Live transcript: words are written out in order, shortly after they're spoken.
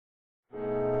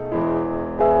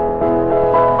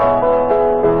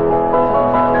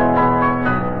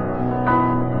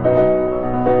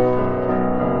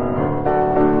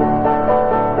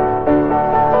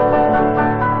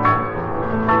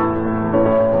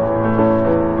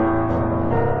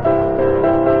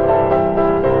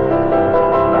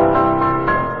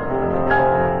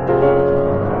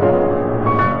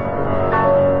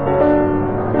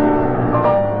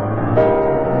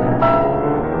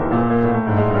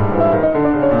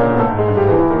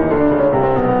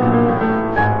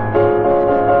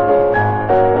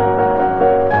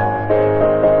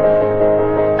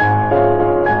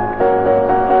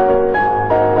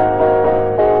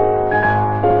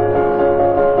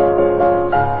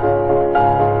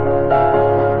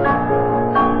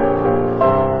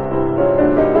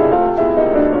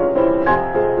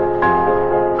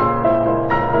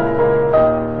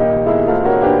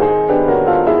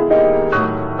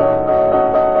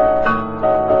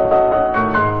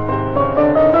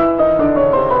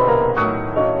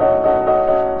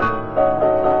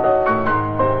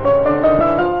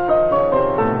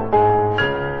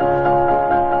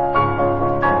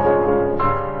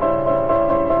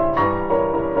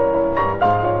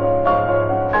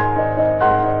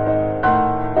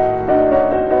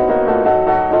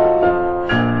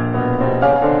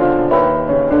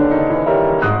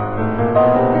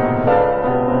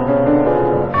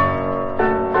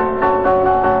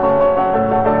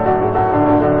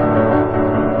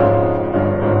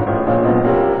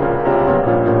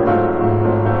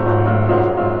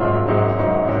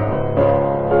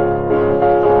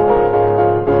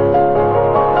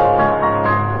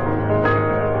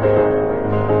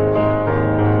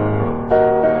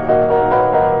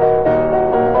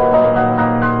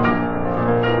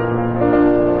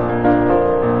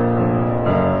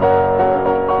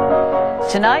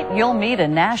Tonight, you'll meet a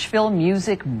Nashville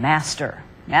music master.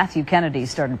 Mathew Kennedy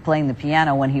started playing the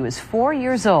piano when he was 4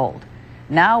 years old.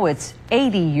 Now it's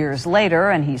 80 years later,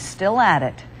 and he's still at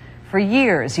it. For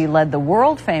years, he led the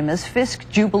world-famous Fisk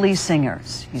Jubilee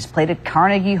Singers. He's played at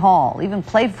Carnegie Hall, even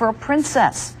played for a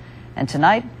princess. And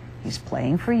tonight, he's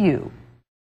playing for you.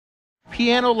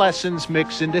 Piano lessons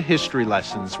mix into history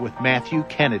lessons with Mathew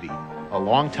Kennedy, a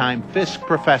longtime Fisk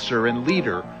professor and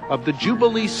leader of the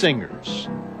Jubilee Singers.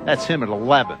 That's him at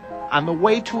 11, on the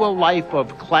way to a life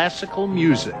of classical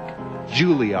music,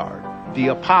 Julliard, the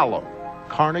Apollo,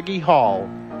 Carnegie Hall,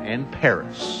 and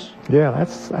Paris. Yeah,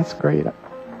 that's great.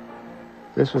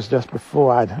 This was just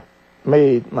before I'd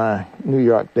made my New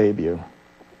York debut.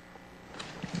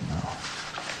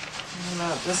 What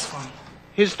about this one?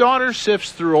 His daughter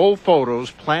sifts through old photos,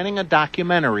 planning a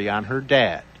documentary on her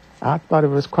dad. I thought it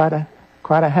was quite a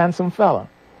handsome fellow.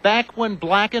 Back when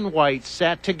black and white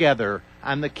sat together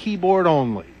on the keyboard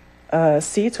only.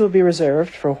 Seats will be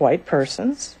reserved for white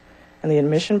persons, and the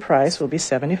admission price will be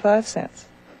 75 cents.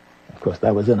 Of course,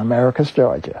 that was in Americus,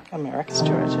 Georgia. Americus,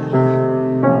 Georgia.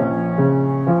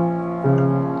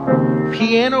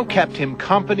 Piano kept him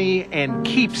company and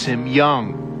keeps him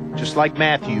young. Just like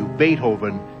Mathew,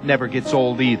 Beethoven never gets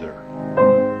old either.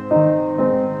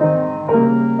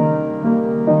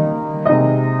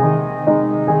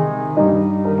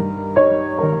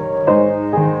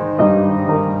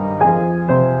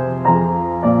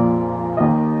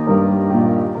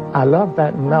 I love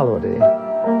that melody.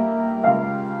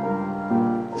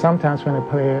 Sometimes when I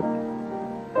play it,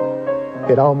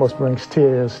 it almost brings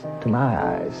tears to my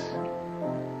eyes.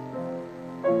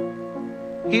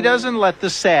 He doesn't let the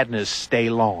sadness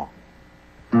stay long.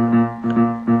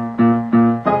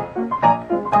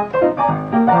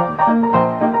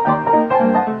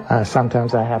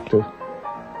 Sometimes I have to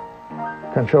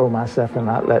control myself and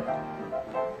not let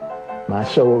my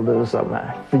shoulders or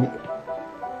my feet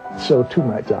show too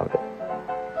much of it.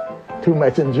 Too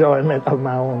much enjoyment of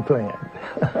my own playing.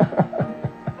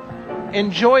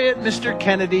 Enjoy it, Mr.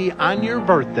 Kennedy, on your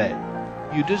birthday.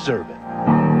 You deserve it.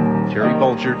 Terry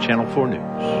Bulger, Channel 4 News.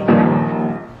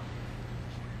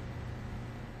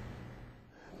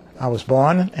 I was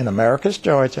born in Americus,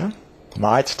 Georgia,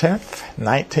 March 10th,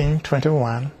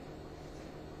 1921.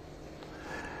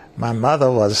 My mother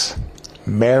was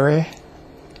Mary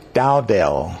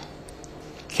Dowdell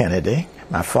Kennedy.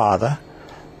 My father,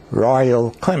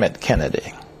 Royal Clement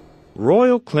Kennedy.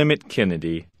 Royal Clement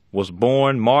Kennedy was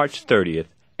born March 30th,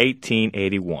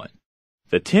 1881,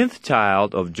 the 10th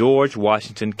child of George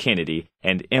Washington Kennedy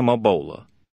and Emma Bowler.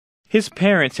 His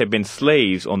parents had been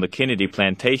slaves on the Kennedy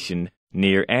plantation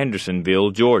near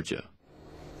Andersonville, Georgia.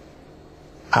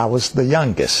 I was the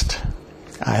youngest.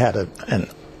 I had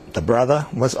the brother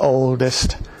was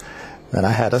oldest, then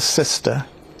I had a sister.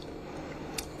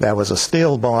 There was a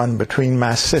stillborn between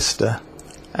my sister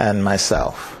and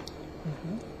myself.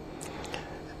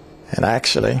 And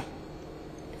actually,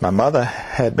 my mother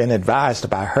had been advised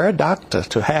by her doctor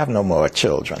to have no more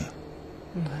children.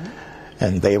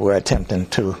 And they were attempting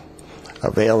to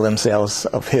avail themselves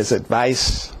of his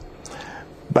advice.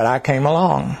 But I came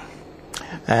along,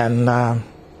 and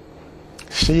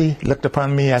she looked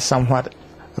upon me as somewhat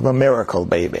of a miracle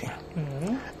baby.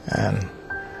 And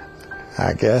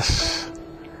I guess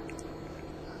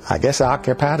I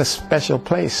occupied a special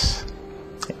place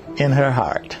in her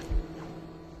heart.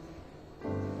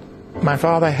 My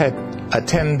father had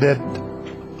attended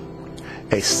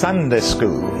a Sunday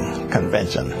school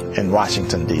convention in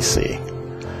Washington, D.C.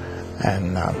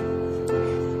 And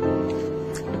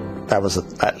that was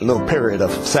that little period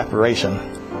of separation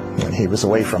when he was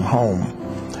away from home.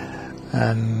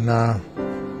 And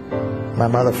my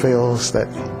mother feels that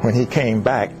when he came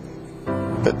back,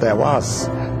 that there was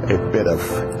a bit of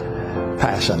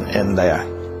passion in their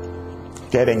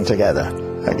getting together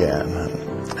again.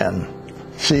 And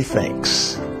she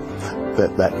thinks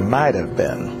that that might have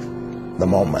been the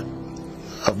moment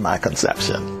of my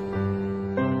conception.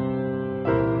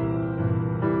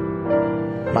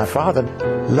 My father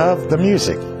loved the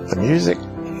music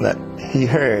that he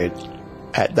heard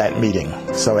at that meeting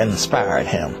so inspired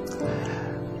him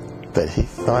that he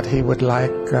thought he would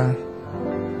like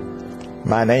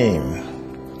my name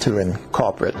to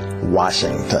incorporate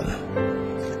Washington.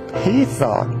 He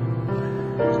thought,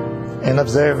 in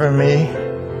observing me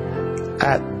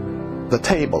at the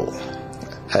table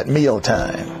at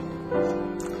mealtime,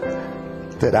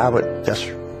 that I would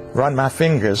just run my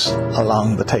fingers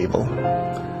along the table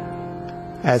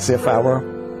as if I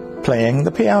were playing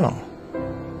the piano.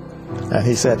 And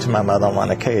he said to my mother on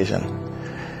one occasion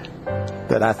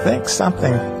that I think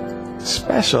something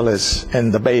special is in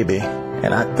the baby,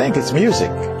 and I think it's music.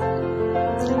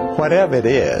 whatever it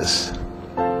is,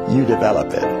 you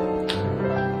develop it.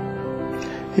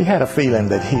 He had a feeling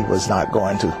that he was not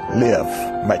going to live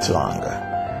much longer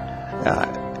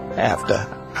after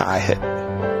I had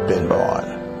been born.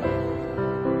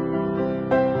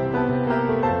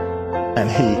 And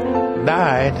he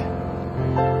died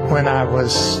when I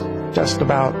was just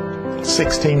about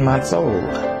 16 months old.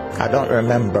 I don't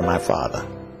remember my father.